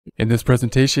In this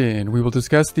presentation, we will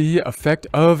discuss the effect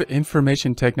of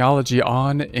information technology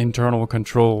on internal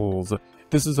controls.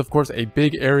 This is, of course, a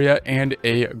big area and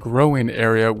a growing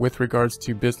area with regards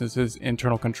to businesses'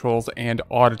 internal controls and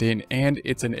auditing, and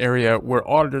it's an area where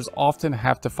auditors often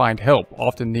have to find help,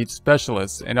 often need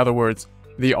specialists. In other words,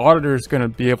 the auditor is going to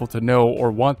be able to know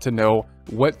or want to know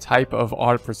what type of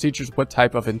audit procedures, what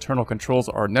type of internal controls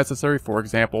are necessary. For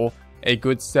example, a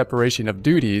good separation of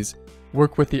duties.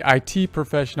 Work with the IT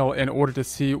professional in order to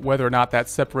see whether or not that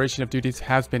separation of duties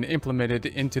has been implemented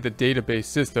into the database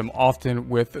system, often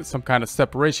with some kind of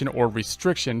separation or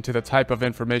restriction to the type of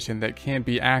information that can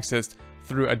be accessed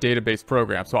through a database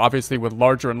program. So obviously with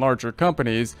larger and larger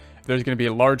companies, there's going to be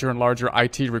larger and larger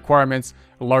IT requirements,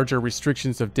 larger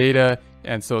restrictions of data,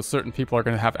 and so certain people are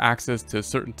going to have access to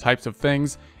certain types of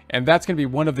things. And that's going to be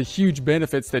one of the huge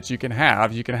benefits that you can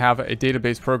have. You can have a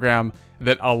database program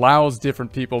that allows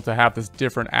different people to have this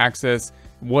different access.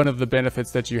 One of the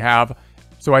benefits that you have.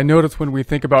 So I notice when we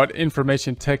think about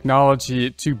information technology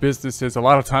to businesses, a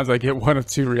lot of times I get one of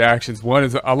two reactions. One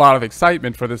is a lot of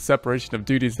excitement for the separation of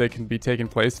duties that can be taking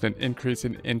place, and an increase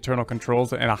in internal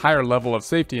controls and a higher level of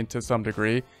safety to some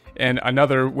degree. And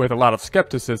another with a lot of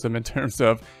skepticism in terms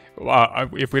of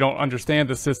if we don't understand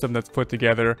the system that's put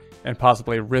together, and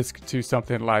possibly risk to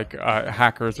something like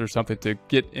hackers or something to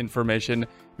get information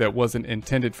that wasn't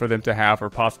intended for them to have, or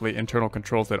possibly internal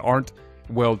controls that aren't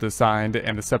well designed,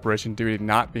 and the separation duty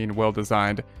not being well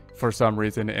designed for some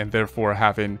reason, and therefore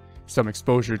having some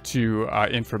exposure to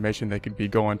information that could be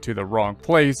going to the wrong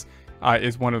place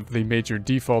is one of the major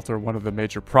defaults, or one of the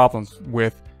major problems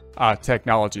with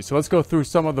technology. So let's go through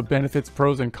some of the benefits,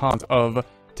 pros and cons of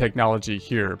technology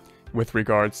here with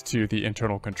regards to the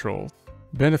internal controls.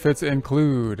 Benefits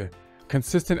include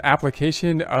consistent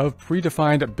application of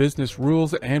predefined business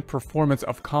rules and performance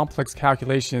of complex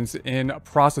calculations in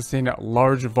processing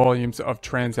large volumes of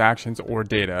transactions or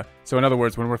data. So in other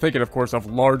words, when we're thinking, of course, of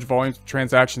large volumes of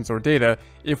transactions or data,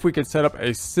 if we could set up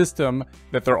a system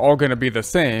that they're all going to be the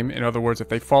same, in other words, if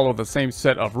they follow the same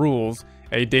set of rules,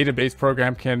 a database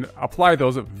program can apply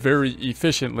those very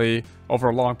efficiently over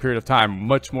a long period of time,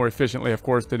 much more efficiently, of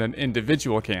course, than an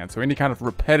individual can. So any kind of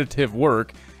repetitive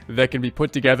work that can be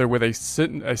put together with a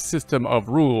system of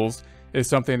rules is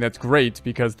something that's great,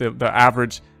 because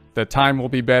the time will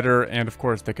be better, and of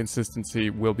course the consistency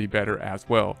will be better as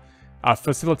well.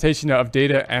 Facilitation of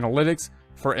data analytics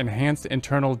for enhanced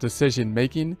internal decision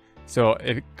making. So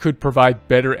it could provide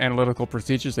better analytical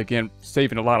procedures, again,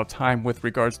 saving a lot of time with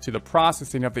regards to the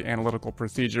processing of the analytical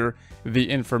procedure, the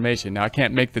information. Now, I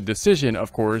can't make the decision,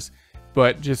 of course,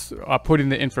 but just putting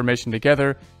the information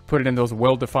together, put it in those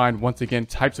well-defined, once again,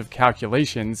 types of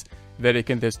calculations that it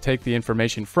can just take the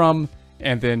information from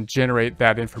and then generate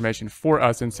that information for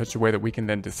us in such a way that we can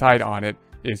then decide on it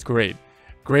is great.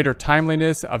 Greater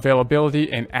timeliness,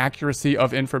 availability, and accuracy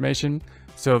of information.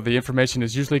 So the information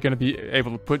is usually going to be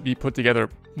able to be put together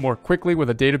more quickly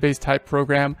with a database type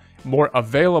program, more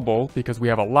available because we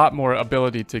have a lot more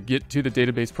ability to get to the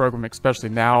database program, especially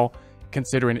now,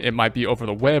 considering it might be over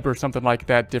the web or something like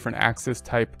that, different access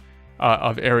type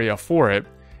of area for it.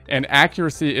 And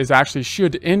accuracy is actually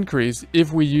should increase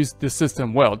if we use the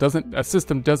system well. A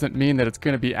system doesn't mean that it's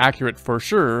going to be accurate for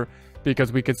sure,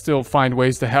 because we could still find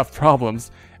ways to have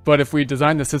problems. But if we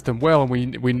design the system well, and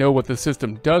we know what the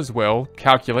system does well,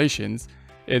 calculations,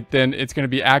 then it's going to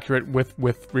be accurate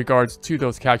with regards to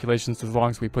those calculations, as long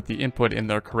as we put the input in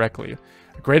there correctly.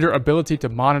 Greater ability to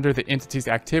monitor the entity's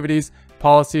activities,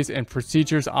 policies, and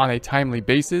procedures on a timely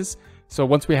basis. So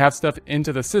once we have stuff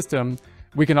into the system,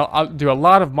 we can do a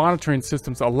lot of monitoring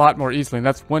systems a lot more easily. And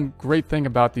that's one great thing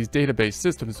about these database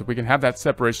systems, that we can have that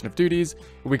separation of duties.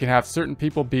 We can have certain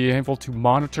people be able to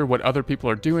monitor what other people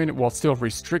are doing while still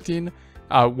restricting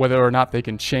whether or not they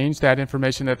can change that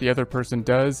information that the other person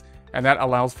does. And that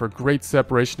allows for great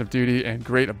separation of duty and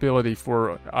great ability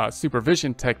for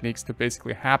supervision techniques to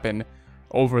basically happen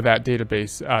over that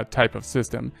database type of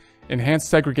system. Enhanced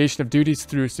segregation of duties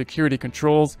through security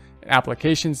controls,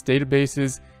 applications,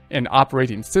 databases, and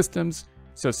operating systems.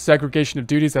 So segregation of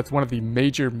duties, that's one of the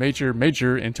major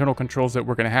internal controls that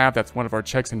we're going to have. That's one of our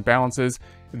checks and balances.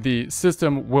 The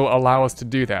system will allow us to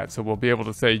do that. So we'll be able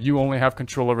to say, you only have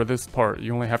control over this part,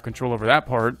 you only have control over that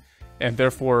part, and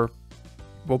therefore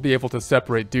we'll be able to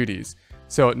separate duties.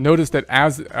 So notice that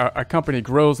as a company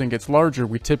grows and gets larger,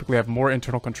 we typically have more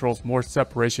internal controls, more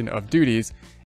separation of duties,